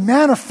now made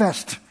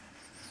manifest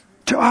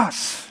to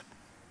us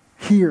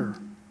here.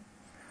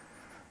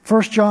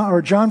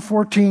 John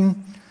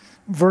 14,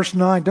 verse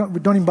 9. Don't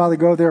even bother to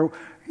go there.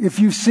 If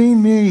you've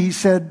seen me, He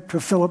said to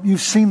Philip,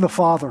 you've seen the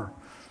Father.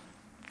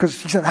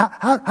 Because he said,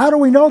 how do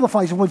we know the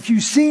Father? He said, well, if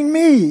you've seen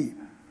me,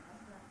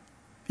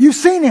 you've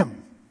seen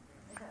Him.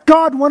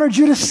 God wanted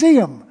you to see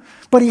Him.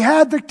 But He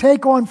had to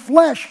take on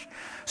flesh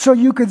so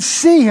you could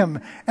see Him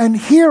and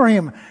hear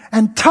Him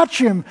and touch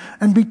Him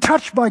and be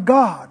touched by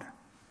God.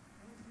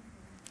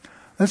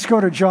 Let's go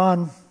to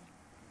John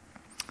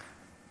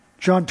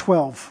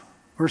 12,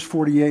 verse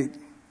 48.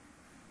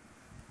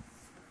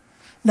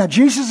 Now,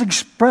 Jesus is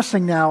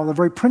expressing now the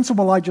very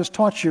principle I just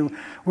taught you.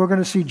 We're going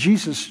to see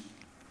Jesus.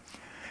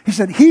 He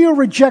said, he who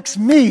rejects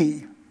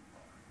me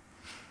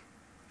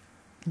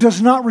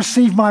does not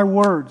receive my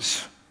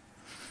words.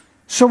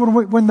 So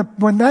when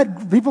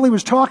that people He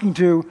was talking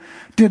to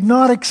did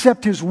not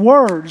accept His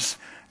words,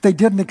 they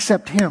didn't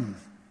accept Him.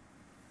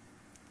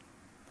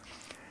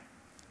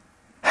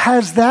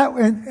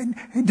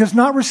 Does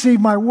not receive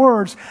my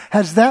words,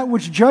 has that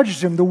which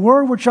judges him. The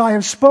word which I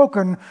have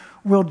spoken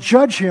will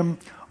judge him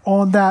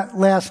on that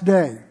last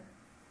day.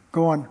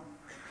 Go on.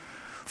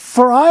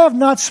 For I have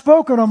not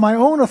spoken on my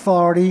own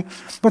authority,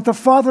 but the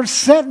Father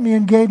sent me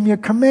and gave me a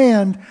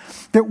command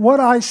that what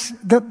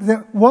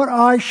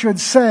I should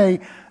say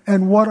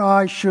and what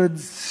I should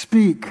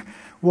speak.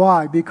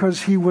 Why?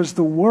 Because He was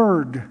the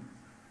Word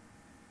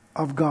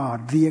of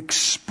God, the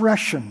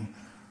expression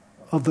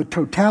of the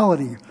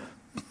totality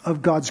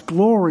of God's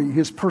glory,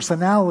 His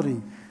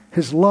personality,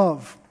 His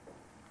love.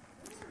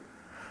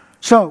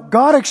 So,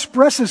 God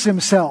expresses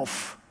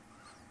Himself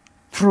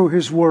through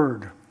His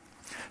Word.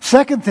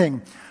 Second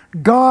thing,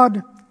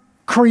 God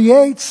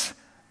creates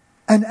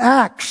and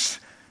acts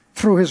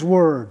through His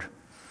Word.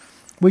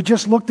 We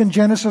just looked in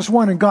Genesis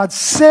 1, and God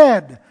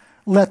said,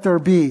 let there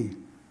be.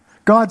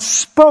 God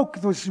spoke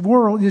this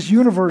world, this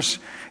universe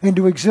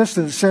into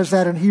existence. It says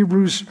that in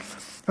Hebrews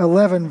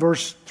 11,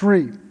 verse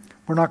 3.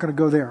 We're not going to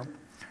go there.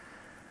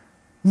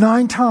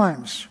 9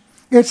 times.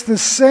 It's the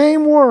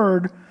same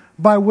word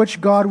by which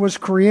God was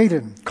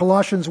created.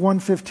 Colossians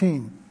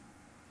 1:15.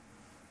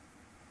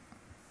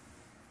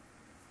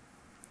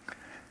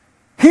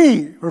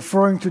 He,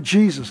 referring to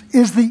Jesus,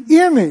 is the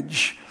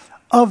image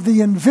of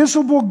the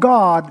invisible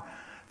God,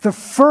 the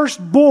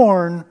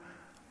firstborn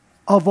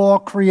of all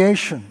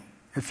creation.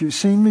 If you've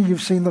seen me,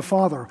 you've seen the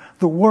Father.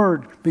 The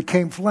Word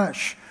became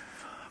flesh.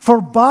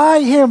 For by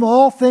Him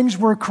all things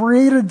were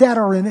created that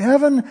are in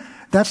heaven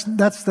That's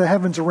the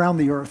heavens around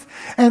the earth.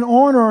 And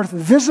on earth,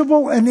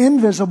 visible and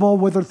invisible,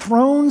 whether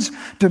thrones,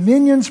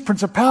 dominions,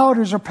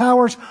 principalities, or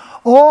powers,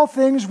 all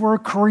things were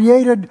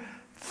created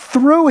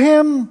through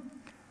him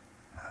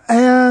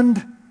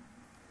and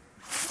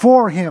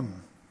for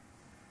him.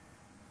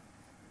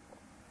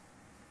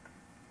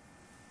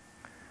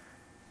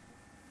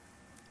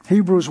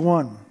 Hebrews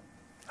 1,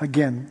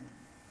 again.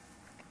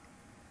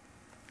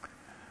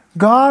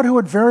 God, who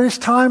at various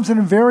times and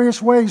in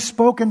various ways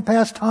spoke in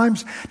past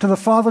times to the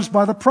fathers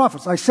by the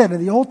prophets. I said,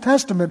 in the Old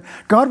Testament,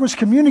 God was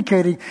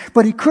communicating,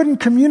 but he couldn't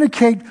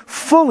communicate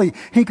fully.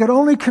 He could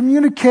only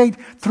communicate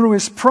through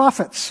his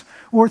prophets,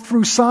 or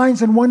through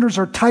signs and wonders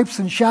or types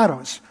and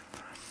shadows.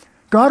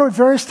 God, who at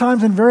various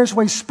times and various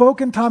ways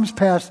spoke in times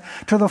past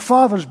to the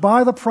fathers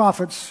by the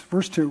prophets,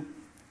 verse 2,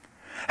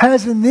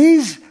 has in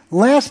these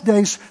last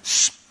days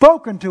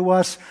spoken to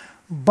us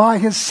by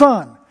his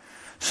Son.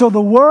 So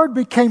the Word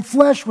became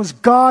flesh was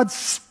God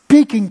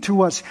speaking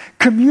to us,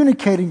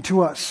 communicating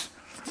to us,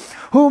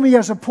 whom he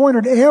has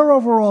appointed heir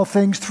over all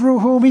things, through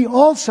whom he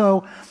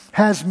also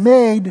has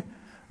made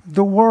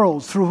the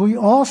worlds. Through whom he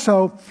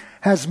also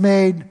has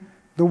made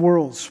the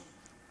worlds.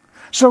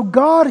 So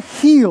God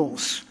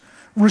heals,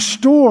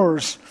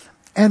 restores,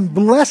 and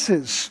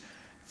blesses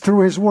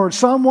through his Word.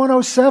 Psalm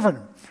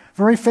 107,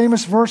 very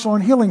famous verse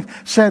on healing,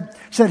 said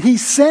he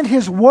sent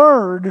his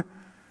Word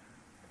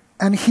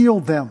and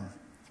healed them.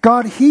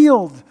 God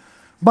healed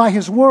by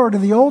his Word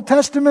in the Old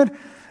Testament,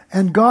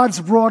 and God's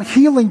brought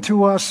healing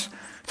to us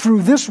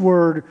through this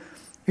Word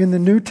in the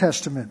New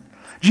Testament.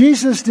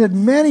 Jesus did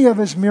many of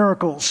his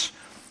miracles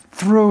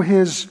through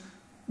his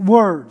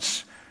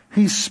words.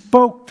 He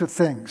spoke to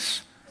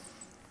things.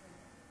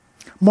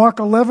 Mark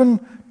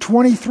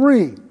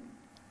 11:23.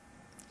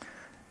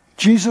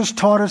 Jesus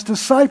taught his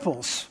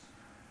disciples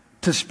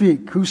to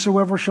speak.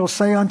 Whosoever shall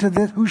say unto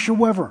this,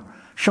 whosoever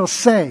shall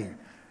say,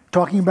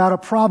 talking about a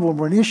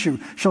problem or an issue,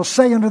 shall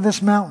say unto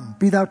this mountain,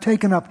 be thou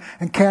taken up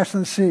and cast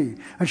in the sea,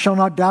 and shall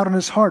not doubt in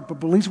his heart, but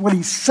believes what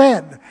he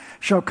said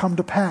shall come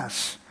to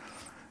pass.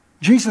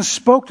 Jesus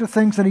spoke to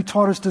things, and he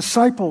taught his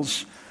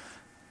disciples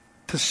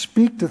to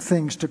speak to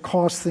things, to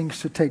cause things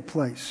to take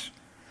place.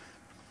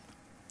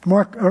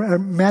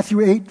 Matthew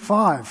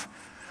 8:5.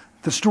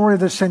 The story of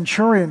the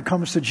centurion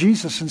comes to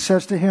Jesus and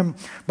says to him,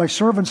 my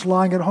servant's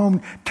lying at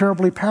home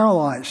terribly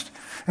paralyzed.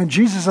 And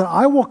Jesus said,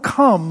 I will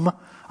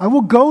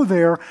go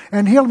there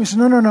and heal him. He said,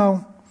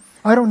 no,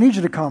 I don't need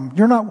you to come.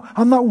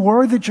 I'm not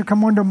worried that you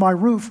come under my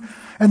roof.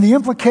 And the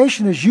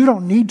implication is you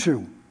don't need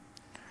to.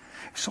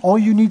 So all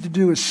you need to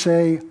do is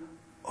say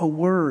a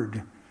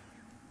word,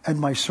 and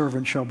my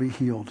servant shall be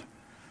healed.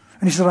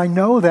 And he said, I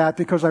know that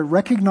because I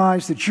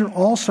recognize that you're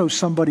also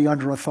somebody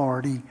under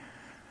authority,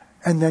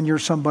 and then you're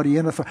somebody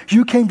in authority.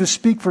 You came to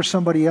speak for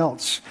somebody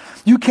else.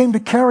 You came to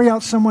carry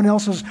out someone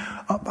else's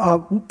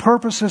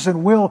purposes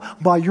and will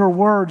by your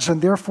words,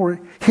 and therefore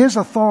his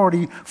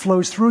authority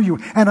flows through you.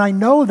 And I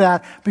know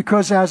that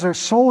because as a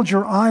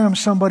soldier, I am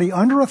somebody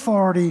under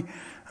authority,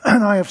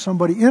 and I have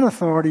somebody in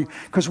authority,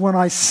 because when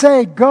I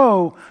say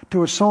go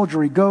to a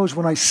soldier, he goes.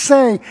 When I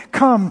say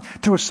come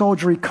to a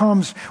soldier, he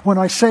comes. When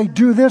I say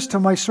do this to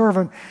my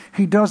servant,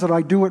 he does it.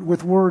 I do it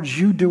with words.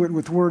 You do it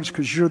with words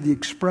because you're the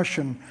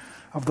expression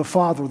of the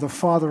Father. The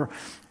Father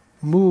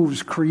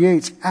moves,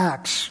 creates,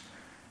 acts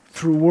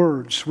through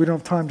words. We don't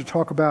have time to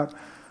talk about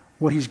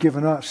what he's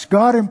given us.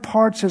 God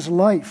imparts his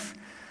life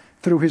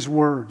through his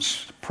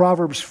words.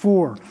 Proverbs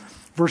 4,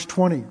 verse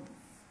 20.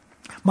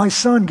 My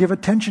son, give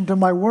attention to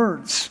my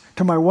words.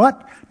 To my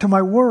what? To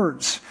my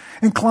words.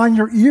 Incline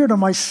your ear to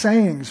my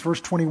sayings.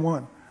 Verse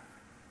 21.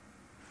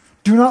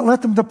 Do not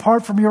let them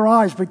depart from your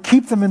eyes, but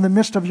keep them in the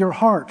midst of your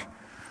heart.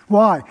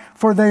 Why?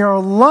 For they are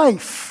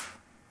life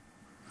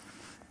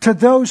to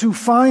those who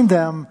find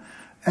them,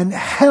 and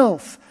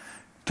health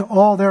to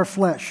all their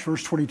flesh.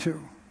 Verse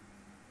 22.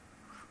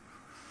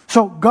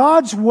 So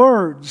God's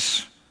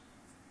words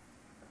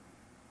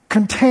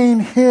contain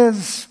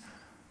his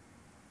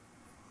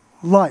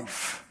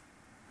life.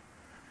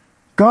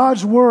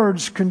 God's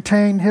words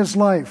contain his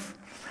life.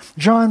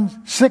 John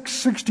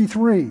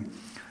 6:63,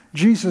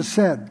 Jesus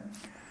said,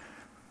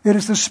 it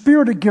is the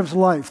Spirit that gives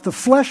life. The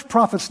flesh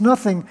profits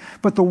nothing,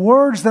 but the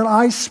words that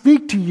I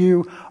speak to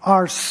you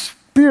are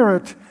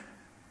spirit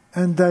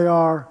and they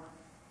are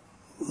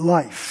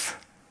life.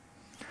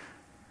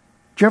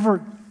 Do you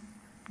ever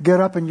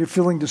get up and you're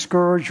feeling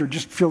discouraged or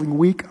just feeling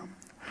weak?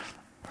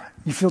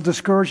 You feel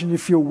discouraged and you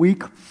feel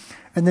weak,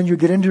 and then you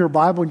get into your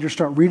Bible and you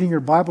start reading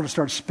your Bible to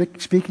start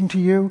speaking to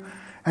you,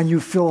 and you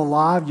feel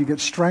alive, you get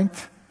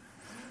strength.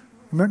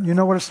 You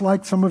know what it's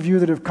like? Some of you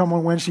that have come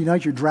on Wednesday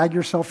night, you drag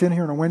yourself in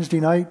here on a Wednesday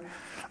night.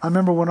 I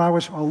remember when I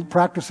was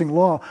practicing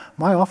law,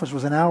 my office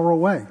was an hour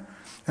away.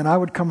 And I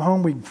would come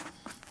home, we'd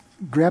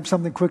grab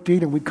something quick to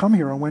eat, and we'd come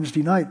here on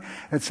Wednesday night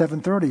at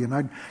 7:30. And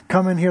I'd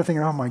come in here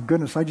thinking, oh my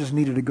goodness, I just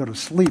needed to go to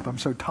sleep. I'm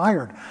so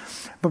tired.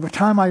 But by the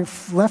time I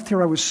left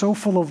here, I was so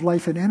full of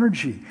life and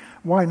energy.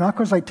 Why? Not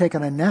because I'd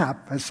taken a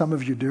nap, as some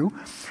of you do,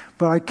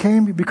 but I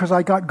came because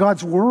I got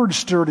God's Word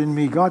stirred in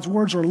me. God's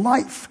words are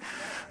life.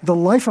 The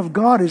life of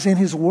God is in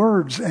His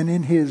words and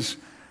in His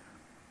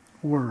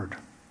Word.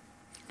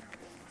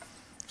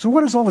 So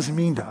what does all this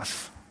mean to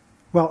us?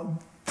 Well,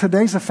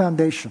 today's a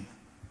foundation.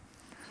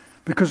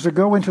 Because to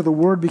go into the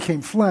Word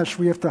became flesh,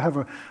 we have to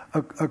have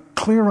a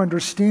clear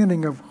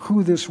understanding of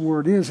who this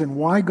Word is and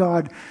why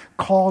God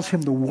calls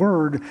Him the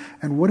Word,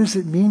 and what does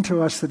it mean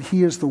to us that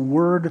He is the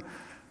Word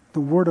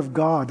of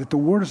God, that the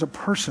Word is a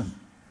person.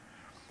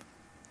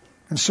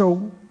 And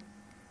so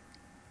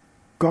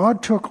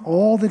God took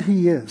all that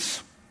He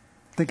is.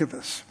 Think of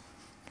this.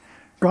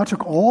 God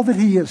took all that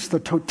He is, the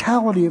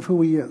totality of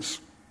who He is.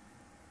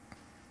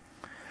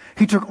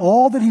 He took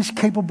all that He's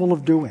capable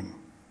of doing,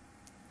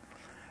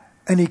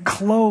 and He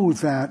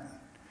clothed that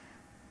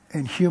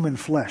in human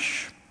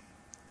flesh.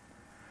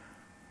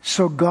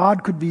 So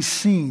God could be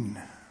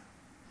seen.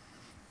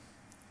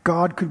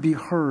 God could be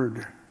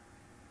heard.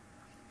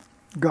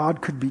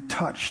 God could be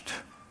touched.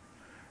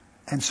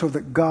 And so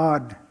that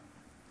God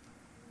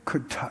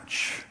could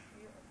touch.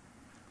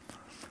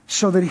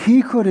 So that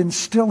He could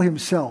instill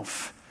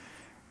Himself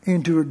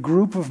into a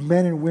group of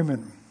men and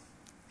women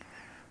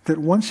that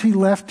once He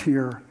left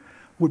here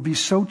would be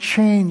so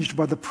changed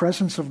by the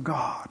presence of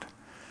God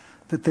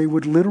that they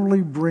would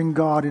literally bring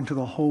God into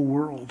the whole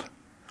world.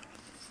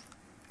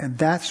 And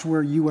that's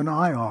where you and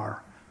I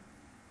are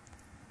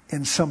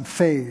in some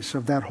phase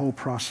of that whole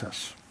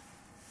process.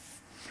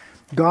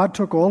 God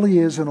took all He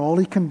is and all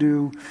He can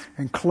do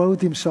and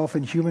clothed Himself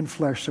in human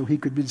flesh so He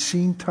could be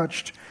seen,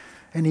 touched,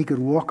 and He could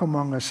walk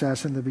among us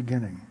as in the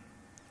beginning.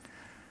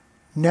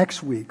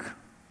 Next week,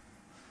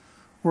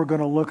 we're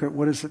going to look at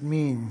what does it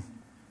mean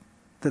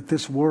that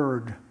this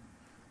Word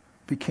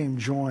became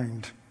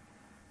joined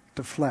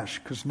to flesh.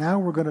 Because now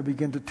we're going to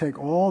begin to take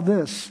all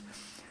this,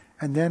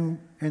 and then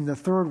in the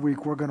third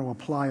week we're going to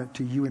apply it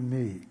to you and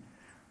me,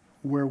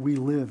 where we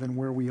live and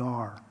where we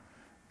are,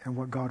 and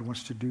what God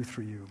wants to do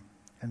through you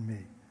and me.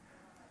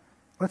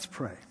 Let's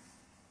pray.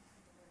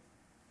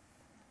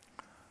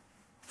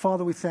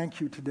 Father, we thank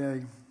You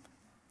today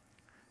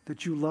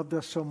that You loved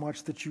us so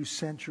much that You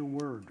sent Your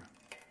Word.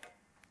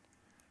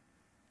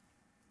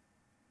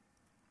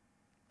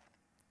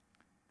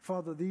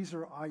 Father, these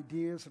are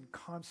ideas and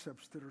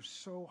concepts that are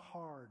so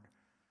hard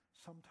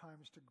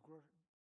sometimes to grow.